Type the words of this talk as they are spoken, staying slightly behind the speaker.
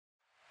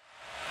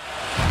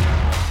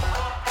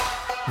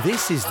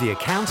This is the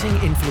Accounting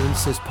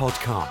Influencers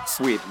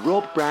Podcast with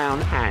Rob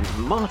Brown and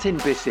Martin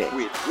Bissett.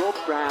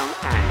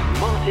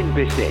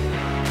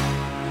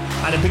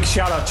 And a big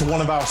shout out to one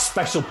of our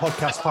special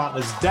podcast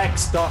partners,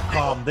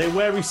 Dex.com. They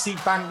were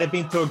Receipt Bank. They've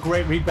been through a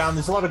great rebound.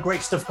 There's a lot of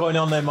great stuff going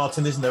on there,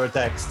 Martin, isn't there, at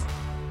Dex?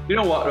 You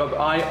know what, Rob?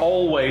 I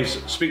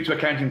always speak to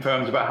accounting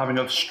firms about having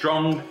a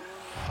strong,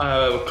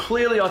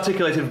 clearly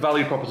articulated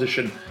value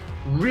proposition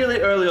really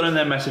early on in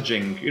their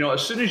messaging. You know,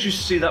 as soon as you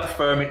see that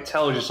firm, it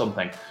tells you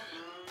something.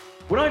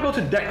 When I go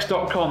to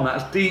Dex.com,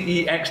 that's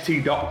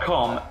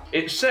DEXT.com,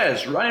 it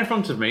says right in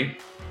front of me,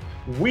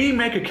 we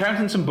make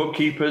accountants and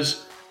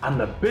bookkeepers and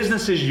the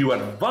businesses you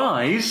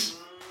advise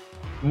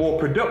more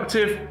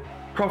productive,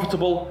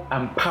 profitable,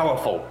 and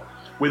powerful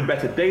with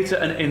better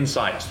data and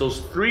insights.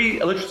 Those three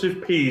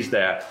alliterative P's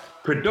there: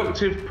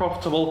 productive,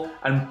 profitable,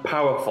 and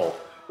powerful.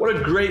 What a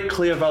great,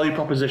 clear value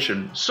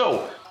proposition.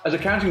 So, as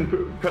accounting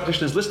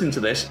practitioners listening to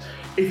this,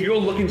 if you're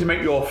looking to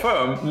make your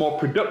firm more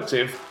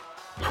productive,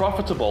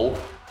 profitable,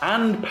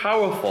 and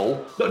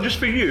powerful, not just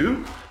for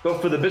you,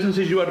 but for the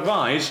businesses you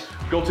advise,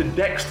 go to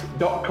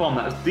Dext.com,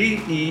 that's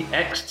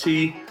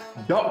DEXT.com,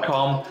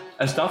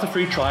 and start a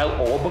free trial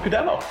or book a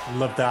demo.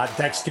 Love that.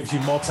 Dex gives you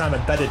more time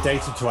and better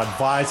data to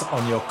advise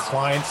on your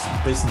clients'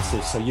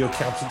 businesses. So you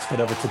accountants, get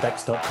over to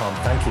Dex.com.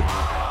 Thank you.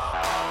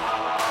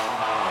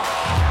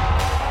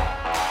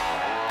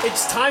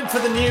 It's time for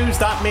the news.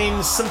 That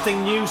means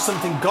something new,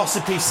 something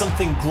gossipy,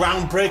 something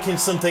groundbreaking,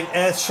 something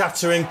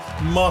earth-shattering.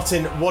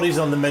 Martin, what is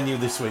on the menu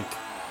this week?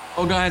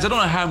 Well, guys, I don't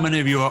know how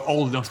many of you are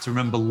old enough to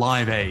remember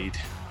Live Aid.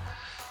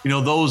 You know,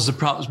 those are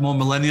perhaps more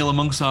millennial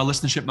amongst our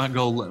listenership might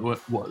go,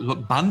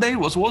 what Band-Aid?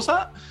 What was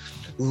that?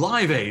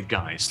 Live Aid,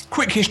 guys.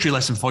 Quick history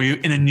lesson for you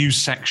in a news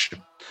section.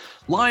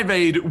 Live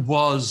Aid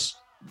was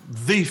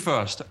the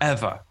first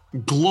ever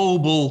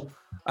global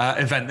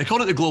event. They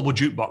called it the Global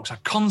Jukebox, a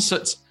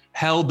concert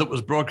held that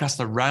was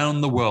broadcast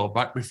around the world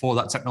back before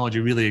that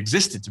technology really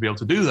existed to be able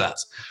to do that.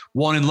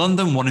 One in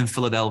London, one in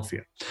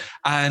Philadelphia.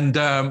 And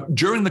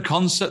during the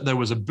concert, there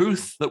was a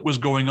booth that was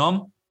going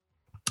on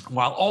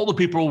while all the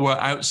people were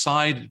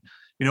outside,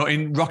 you know,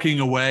 rocking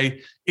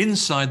away.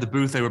 Inside the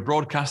booth, they were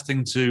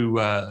broadcasting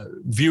to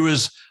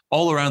viewers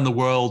all around the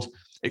world,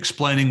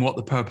 explaining what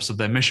the purpose of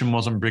their mission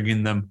was and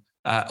bringing them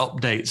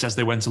updates as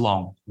they went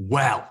along.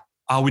 Well,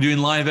 are we doing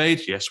Live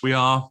Aid? Yes, we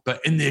are,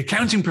 but in the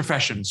accounting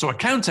profession. So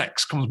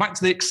Accountex comes back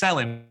to the Excel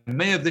in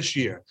May of this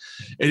year.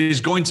 It is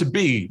going to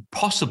be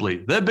possibly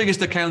the biggest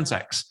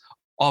Accountex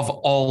of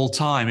all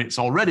time. It's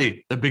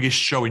already the biggest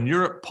show in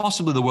Europe,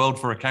 possibly the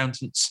world for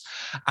accountants.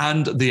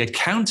 And the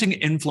Accounting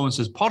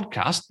Influencers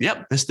Podcast,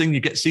 yep, this thing you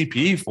get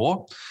CPE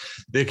for,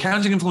 the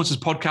Accounting Influencers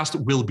Podcast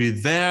will be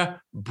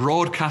there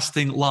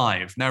broadcasting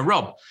live. Now,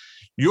 Rob,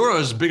 you're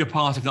as big a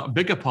part, if not a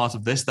bigger part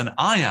of this than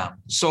I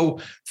am. So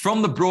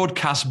from the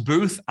broadcast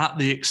booth at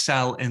the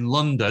Excel in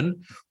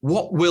London,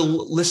 what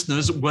will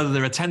listeners, whether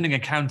they're attending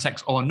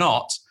Accountex or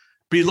not,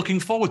 be looking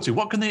forward to?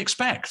 What can they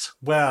expect?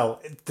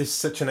 Well, this is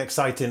such an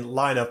exciting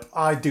lineup.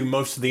 I do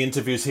most of the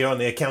interviews here on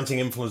the Accounting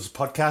Influencers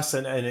Podcast,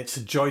 and it's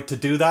a joy to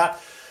do that.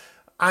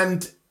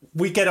 And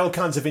we get all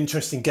kinds of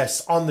interesting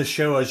guests on the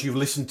show, as you've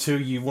listened to,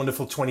 you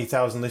wonderful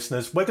 20,000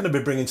 listeners. We're going to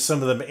be bringing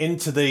some of them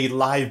into the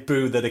live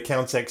booth at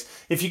Accountex.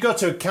 If you go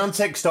to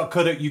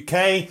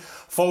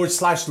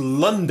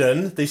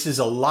accountex.co.uk/London, this is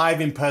a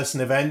live in-person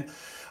event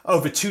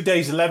over 2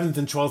 days, 11th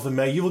and 12th of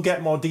May. You will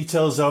get more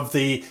details of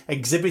the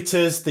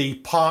exhibitors, the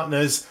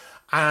partners,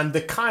 and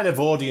the kind of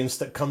audience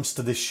that comes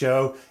to this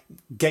show.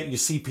 Get your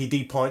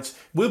CPD points.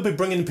 We'll be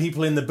bringing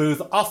people in the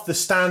booth off the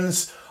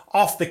stands,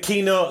 off the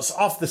keynotes,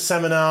 off the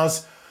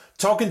seminars,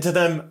 talking to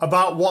them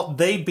about what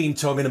they've been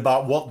talking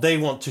about, what they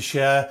want to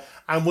share,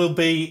 and we'll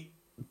be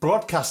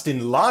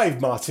broadcasting live,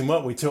 Martin,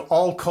 won't we, to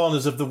all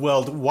corners of the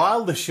world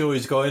while the show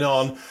is going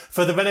on,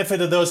 for the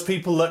benefit of those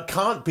people that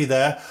can't be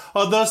there,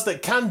 or those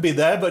that can be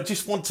there but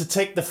just want to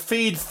take the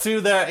feed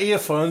through their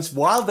earphones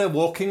while they're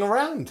walking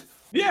around.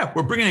 Yeah,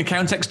 we're bringing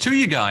Accountex to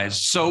you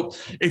guys. So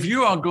if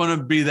you are going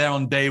to be there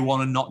on day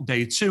one and not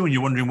day two, and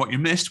you're wondering what you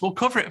missed, we'll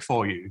cover it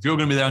for you. If you're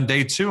going to be there on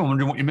day two and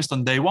wondering what you missed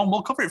on day one,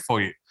 we'll cover it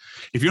for you.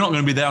 If you're not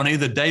going to be there on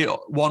either day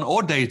one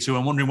or day two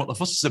and wondering what the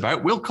fuss is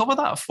about, we'll cover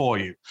that for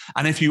you.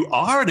 And if you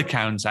are at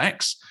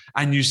Accountex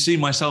and you see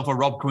myself or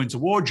Rob coming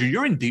towards you,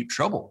 you're in deep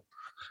trouble,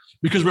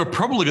 because we're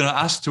probably going to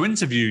ask to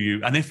interview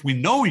you. And if we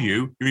know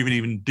you, you're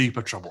even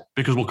deeper trouble,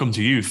 because we'll come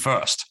to you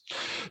first.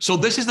 So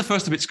this is the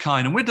first of its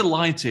kind, and we're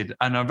delighted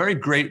and are very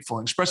grateful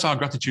and express our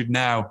gratitude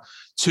now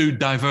to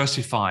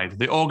Diversified,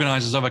 the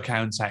organizers of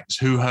Accountex,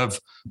 who have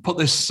put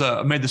this,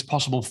 made this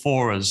possible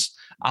for us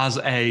as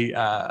a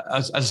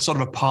sort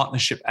of a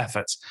partnership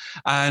effort.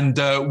 And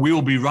we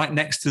will be right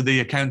next to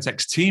the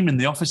Accountex team in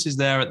the offices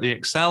there at the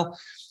Excel.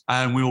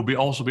 And we will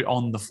also be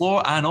on the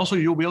floor, and also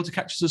you'll be able to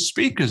catch us as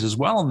speakers as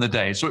well on the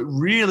day. So it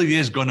really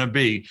is going to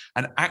be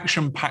an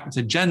action-packed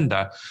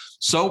agenda.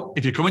 So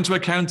if you're coming to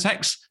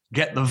Accountex,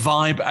 get the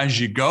vibe as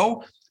you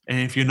go. And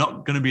if you're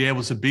not going to be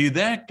able to be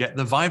there, get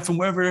the vibe from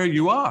wherever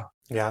you are.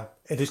 Yeah,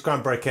 it is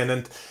groundbreaking,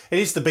 and it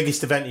is the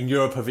biggest event in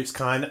Europe of its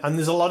kind, and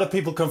there's a lot of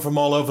people come from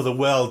all over the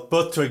world,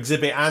 both to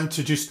exhibit and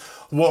to just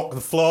walk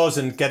the floors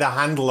and get a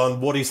handle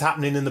on what is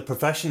happening in the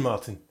profession,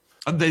 Martin.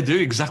 And they do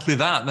exactly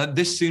that.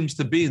 This seems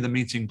to be the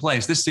meeting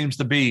place. This seems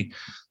to be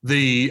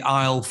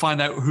I'll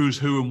find out who's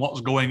who and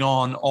what's going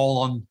on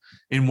all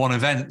in one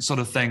event sort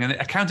of thing. And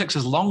Accountex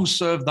has long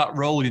served that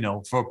role,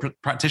 for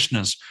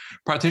practitioners.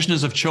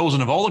 Practitioners have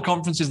chosen of all the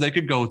conferences they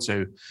could go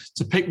to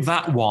pick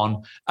that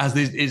one as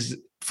is.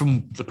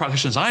 From the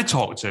practitioners I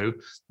talk to,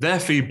 their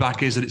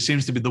feedback is that it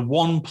seems to be the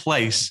one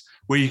place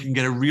where you can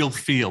get a real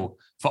feel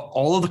for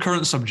all of the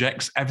current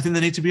subjects, everything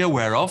they need to be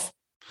aware of,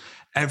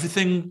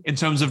 everything in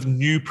terms of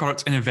new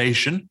product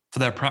innovation for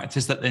their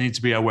practice that they need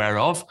to be aware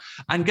of,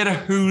 and get a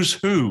who's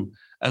who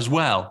as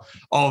well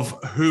of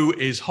who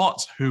is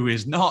hot, who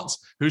is not,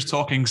 who's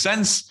talking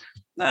sense,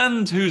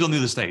 and who's on the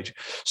other stage.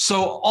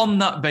 So on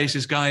that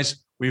basis, guys,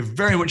 we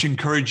very much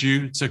encourage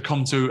you to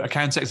come to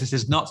Accountex. This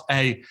is not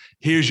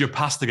here's your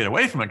pass to get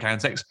away from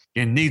Accountex.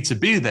 You need to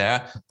be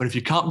there. But if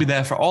you can't be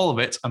there for all of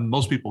it, and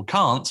most people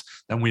can't,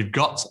 then we've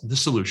got the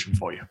solution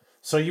for you.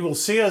 So you will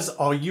see us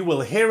or you will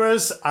hear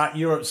us at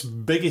Europe's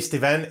biggest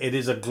event. It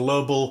is a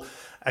global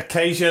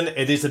occasion.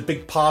 It is a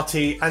big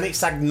party, and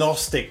it's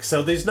agnostic.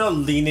 So there's no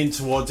leaning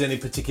towards any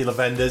particular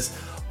vendors.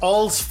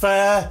 All's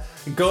fair.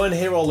 Go and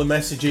hear all the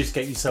messages,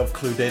 get yourself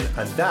clued in.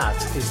 And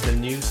that is the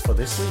news for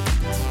this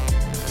week.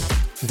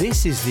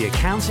 This is the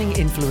Accounting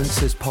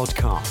Influencers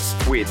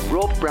Podcast with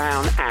Rob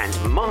Brown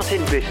and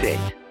Martin Bissett.